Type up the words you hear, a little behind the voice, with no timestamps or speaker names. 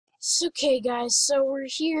It's okay, guys, so we're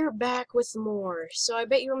here back with more. So I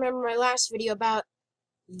bet you remember my last video about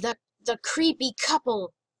the creepy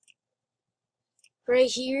couple.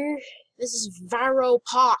 Right here, this is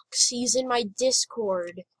Varopox. He's in my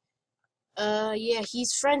Discord. Yeah,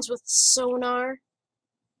 he's friends with Sonar.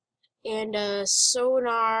 And,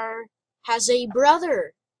 Sonar has a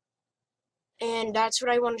brother. And that's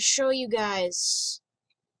what I want to show you guys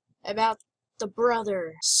about the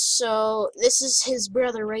brother. So, this is his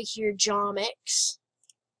brother right here, Jomix.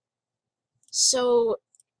 So,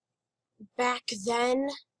 back then,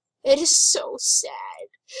 it is so sad.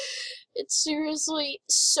 It's seriously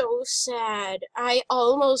so sad. I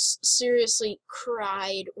almost seriously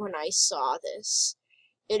cried when I saw this.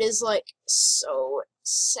 It is like so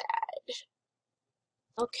sad.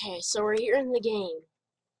 Okay, so we're here in the game.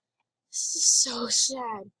 This is so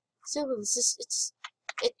sad. So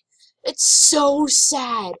it's so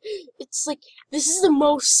sad. It's like this is the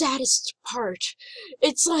most saddest part.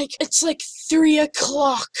 It's like 3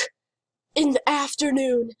 o'clock in the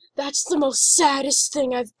afternoon. That's the most saddest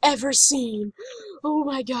thing I've ever seen. Oh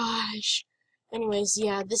my gosh. Anyways,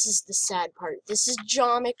 yeah, this is the sad part. This is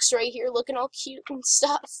Jomix right here looking all cute and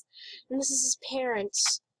stuff. And this is his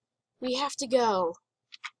parents. We have to go.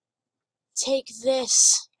 Take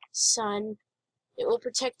this, son. It will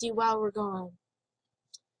protect you while we're gone.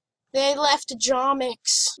 They left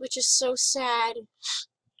Jomix, which is so sad.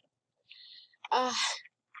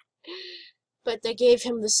 But they gave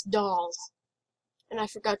him this doll. And I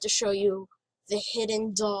forgot to show you the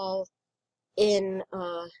hidden doll in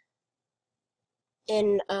the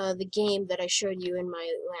game that I showed you in my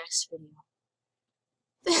last video.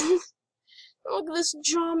 Then look, this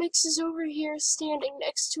Jomix is over here standing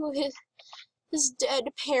next to his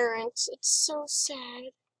dead parents. It's so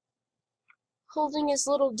sad. Holding his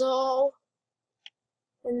little doll.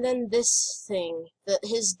 And then this thing,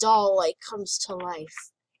 his doll like comes to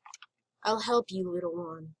life. I'll help you, little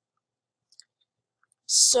one.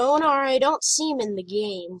 Sonar, I don't see him in the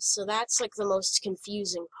game, so that's like the most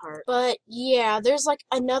confusing part. But yeah, there's like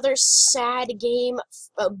another sad game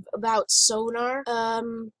about Sonar.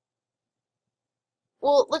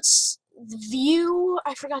 Well, View.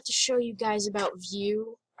 I forgot to show you guys about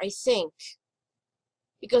View, I think.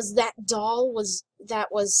 Because that doll was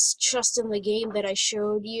just in the game that I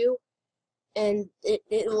showed you. And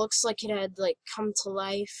it looks like it had like come to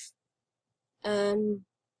life.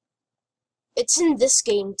 It's in this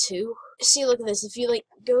game too. See, look at this. If you like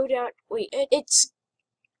go down, wait, it's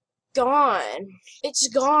gone. It's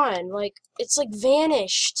gone. Like it's like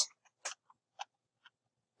vanished.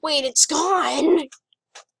 Wait, it's gone.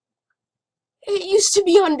 It used to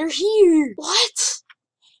be under here. What?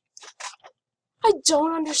 I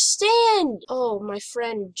don't understand. Oh, my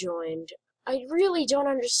friend joined. I really don't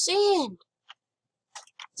understand.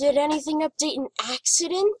 Did anything update an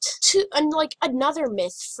accident? And like another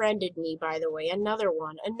myth friended me, by the way. Another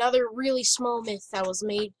one. Another really small myth that was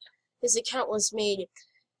made. His account was made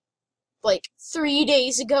like 3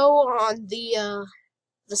 days ago on the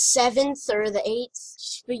 7th or the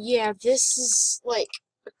 8th. But yeah, this is like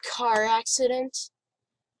a car accident.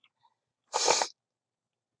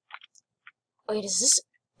 Wait,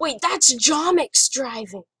 wait, that's Jomix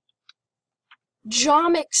driving.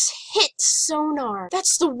 Jomix hit Sonar.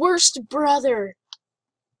 That's the worst brother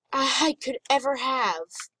I could ever have.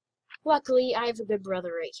 Luckily, I have a good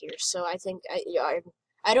brother right here, so I think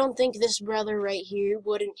I don't think this brother right here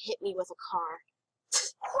wouldn't hit me with a car.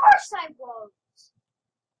 Of course I won't.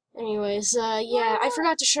 Anyways, yeah, I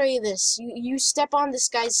forgot to show you this. You step on this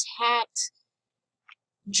guy's hat.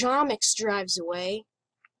 Jomix drives away,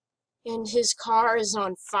 and his car is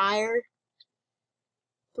on fire.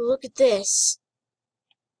 But look at this.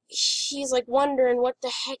 He's like wondering what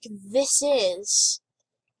the heck this is.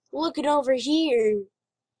 Looking over here.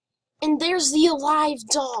 And there's the alive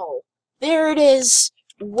doll. There it is,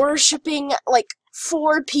 worshipping like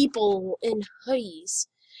 4 people in hoodies.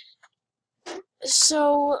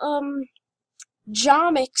 So,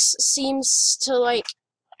 Jomix seems to like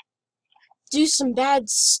do some bad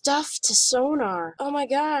stuff to Sonar. Oh my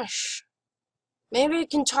gosh. Maybe I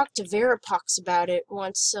can talk to Varopox about it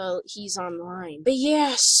once he's online. But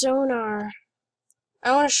yeah, Sonar.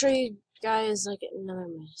 I want to show you guys like another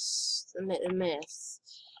myth. The myth.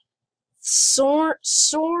 Soar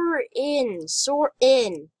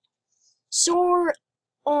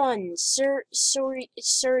on,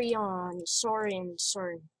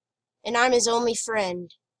 Sorion. And I'm his only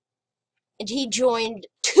friend. And he joined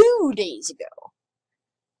 2 days ago.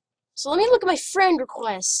 So let me look at my friend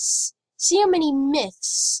requests. See how many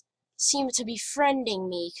myths seem to be friending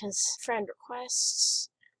me, because friend requests.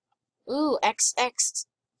 Ooh, XX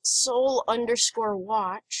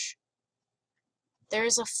Soul_watch.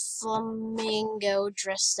 There's a flamingo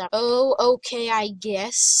dressed up. Oh, okay, I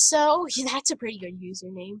guess so. That's a pretty good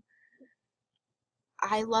username.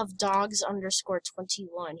 I love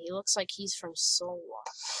dogs_21. He looks like he's from Soul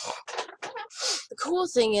Watch. The cool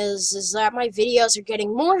thing is that my videos are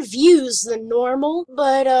getting more views than normal,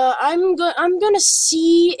 but I'm gonna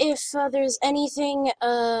see if there's anything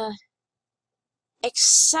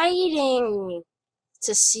exciting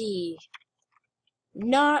to see.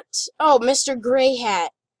 Not Mr. Grey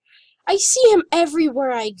Hat. I see him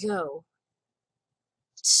everywhere I go.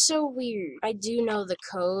 It's so weird. I do know the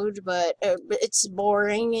code, but it's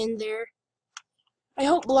boring in there. I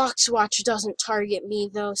hope Bloxwatch doesn't target me,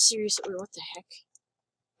 though. Seriously, what the heck?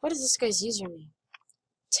 What is this guy's username?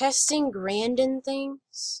 Testing Grandin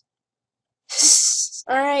things?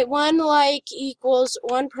 Alright, 1 like equals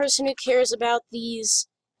 1 person who cares about these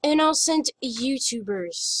innocent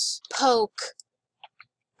YouTubers. Poke.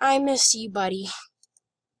 I miss you, buddy.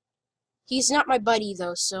 He's not my buddy,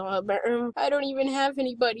 though, so I don't even have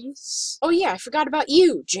any buddies. Oh yeah, I forgot about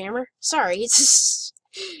you, Jammer. Sorry, it's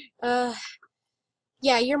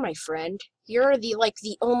yeah, you're my friend. You're the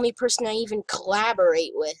only person I even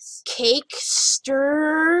collaborate with.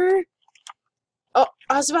 Cakester? Oh,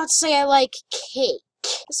 I was about to say I like cake.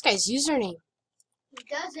 This guy's username. He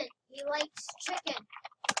doesn't. He likes chicken.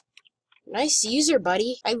 Nice user,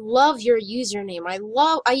 buddy. I love your username. I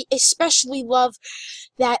especially love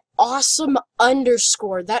that awesome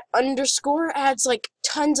underscore. That underscore adds like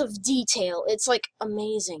tons of detail. It's like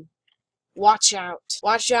amazing. Watch out.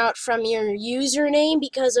 Watch out from your username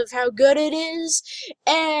because of how good it is.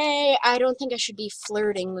 Hey, I don't think I should be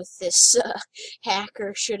flirting with this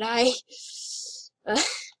hacker, should I?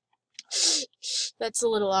 That's a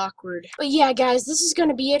little awkward. But yeah, guys, this is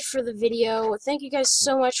gonna be it for the video. Thank you guys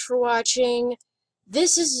so much for watching.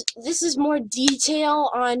 This is more detail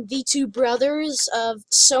on V2 Brothers of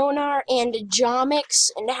Sonar and Jomix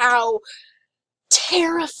and how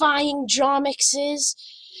terrifying Jomix is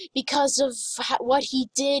because of what he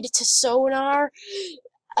did to Sonar.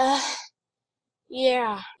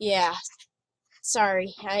 Yeah.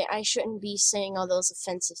 Sorry, I shouldn't be saying all those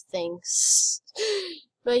offensive things.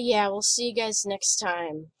 But yeah, we'll see you guys next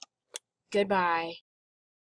time. Goodbye.